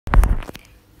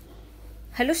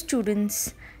Hello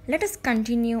students, let us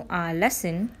continue our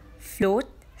lesson float,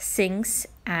 sinks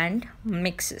and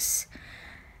mixes.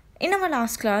 In our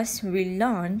last class we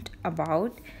learned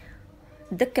about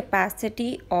the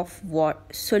capacity of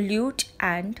solute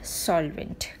and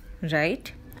solvent,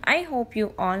 right? I hope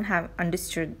you all have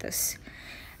understood this.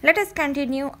 Let us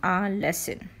continue our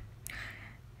lesson.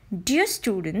 Dear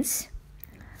students,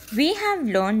 we have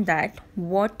learned that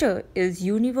water is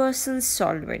universal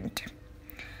solvent,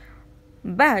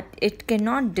 but it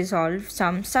cannot dissolve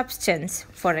some substance,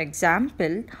 for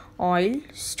example, oil,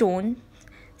 stone,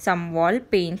 some wall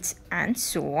paints, and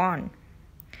so on.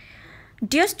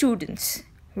 Dear students,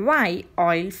 why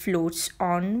oil floats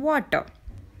on water?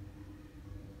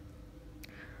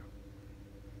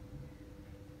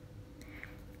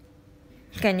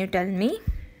 Can you tell me?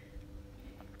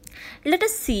 Let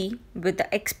us see with the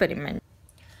experiment.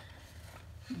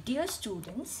 Dear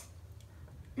students,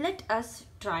 let us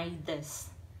try this.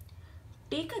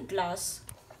 Take a glass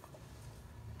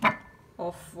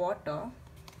of water,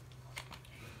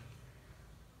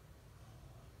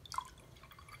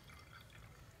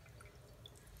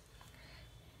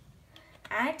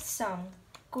 add some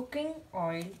cooking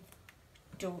oil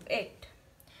to it.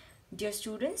 Dear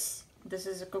students, this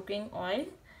is a cooking oil.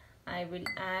 I will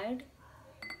add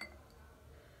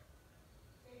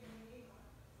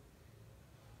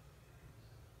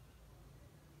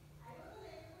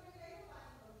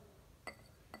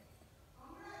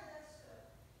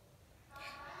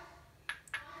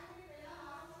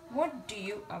What do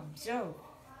you observe?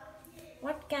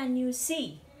 What can you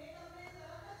see?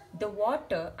 The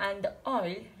water and the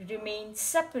oil remain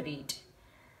separate.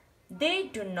 They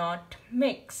do not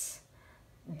mix.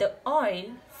 The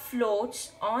oil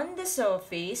floats on the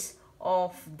surface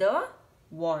of the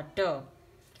water.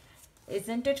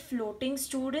 Isn't it floating,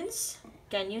 students?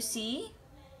 Can you see?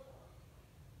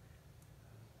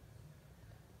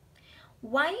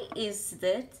 Why is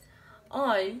this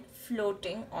oil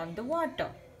floating on the water?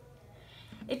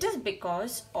 It is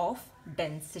because of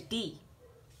density.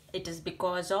 It is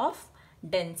because of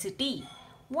density.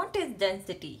 What is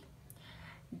density?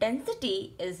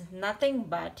 Density is nothing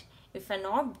but if an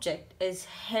object is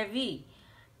heavy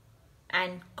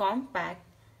and compact,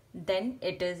 then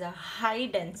it is a high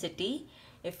density.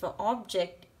 If an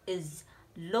object is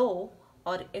low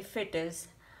or if it is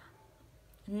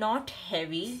not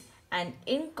heavy and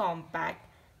incompact,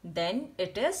 then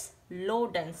it is low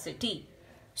density.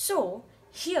 So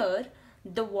here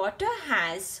the water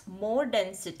has more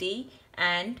density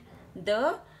and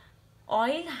the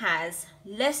oil has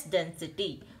less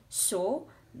density. So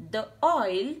the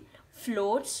oil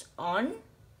floats on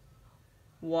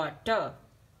water.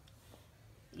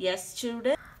 Yes,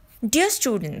 children? Dear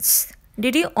students,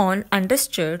 did you all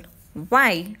understood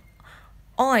why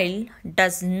oil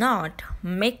does not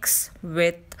mix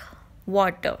with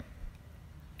water?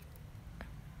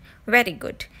 Very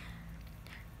good.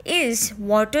 Is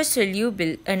water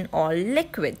soluble in all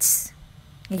liquids?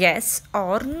 Yes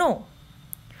or no?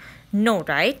 No,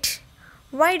 right?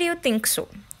 Why do you think so?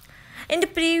 In the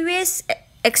previous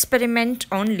experiment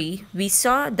only, we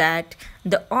saw that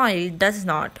the oil does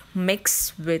not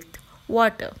mix with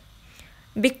water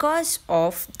because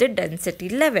of the density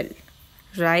level,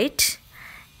 right?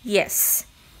 Yes.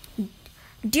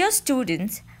 Dear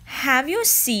students, have you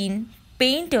seen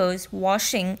painters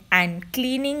washing and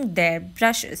cleaning their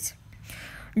brushes?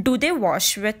 Do they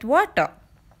wash with water?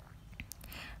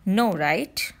 No,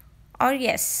 right? Or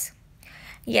yes?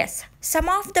 Yes, some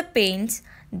of the paints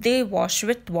they wash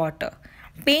with water.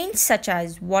 Paints such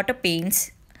as water paints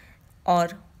or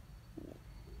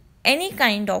any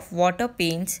kind of water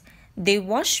paints, they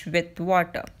wash with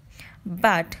water.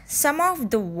 But some of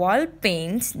the wall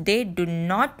paints they do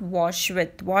not wash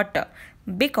with water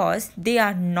because they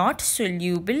are not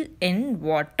soluble in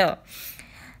water.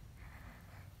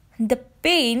 The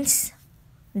paints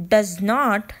does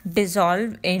not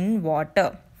dissolve in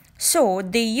water. So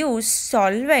they use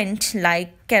solvent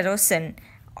like kerosene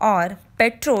or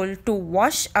petrol to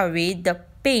wash away the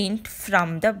paint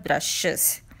from the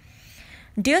brushes.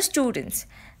 Dear students,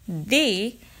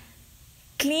 they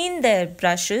clean their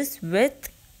brushes with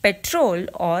petrol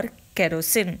or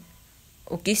kerosene.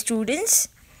 Okay, students?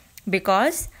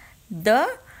 Because the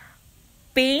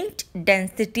paint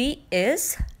density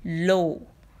is low.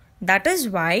 That is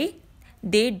why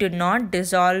they do not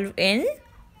dissolve in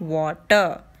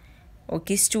water.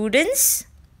 Okay, students?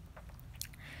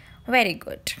 Very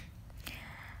good.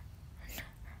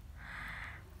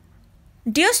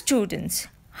 Dear students,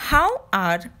 how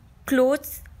are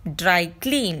clothes dry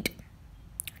cleaned?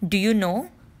 Do you know?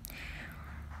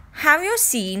 Have you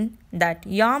seen that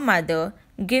your mother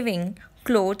giving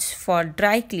clothes for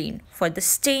dry clean, for the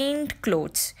stained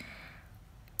clothes.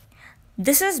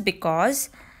 This is because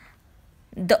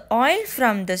the oil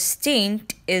from the stain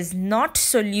is not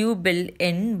soluble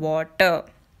in water.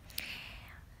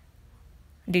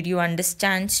 Did you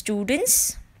understand,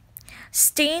 students?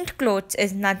 Stained clothes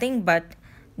is nothing but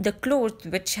the clothes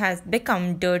which has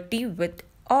become dirty with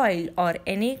oil or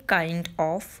any kind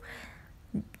of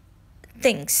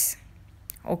things.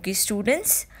 Okay,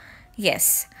 students?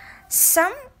 Yes.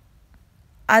 Some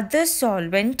other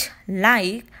solvent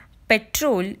like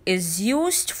petrol is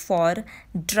used for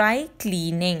dry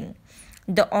cleaning.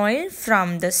 The oil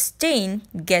from the stain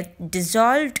gets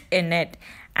dissolved in it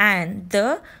and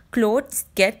the clothes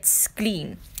gets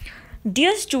clean.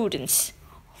 Dear students,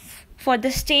 for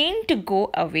the stain to go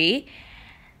away,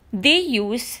 they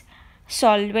use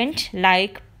solvent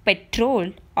like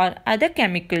petrol or other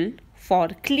chemical for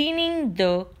cleaning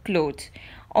the clothes.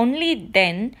 Only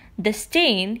then the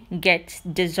stain gets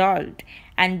dissolved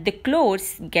and the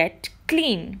clothes get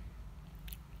clean.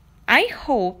 I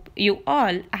hope you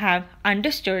all have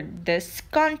understood this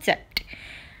concept.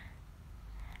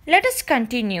 Let us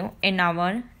continue in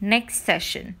our next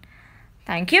session.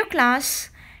 Thank you, class.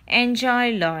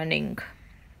 Enjoy learning.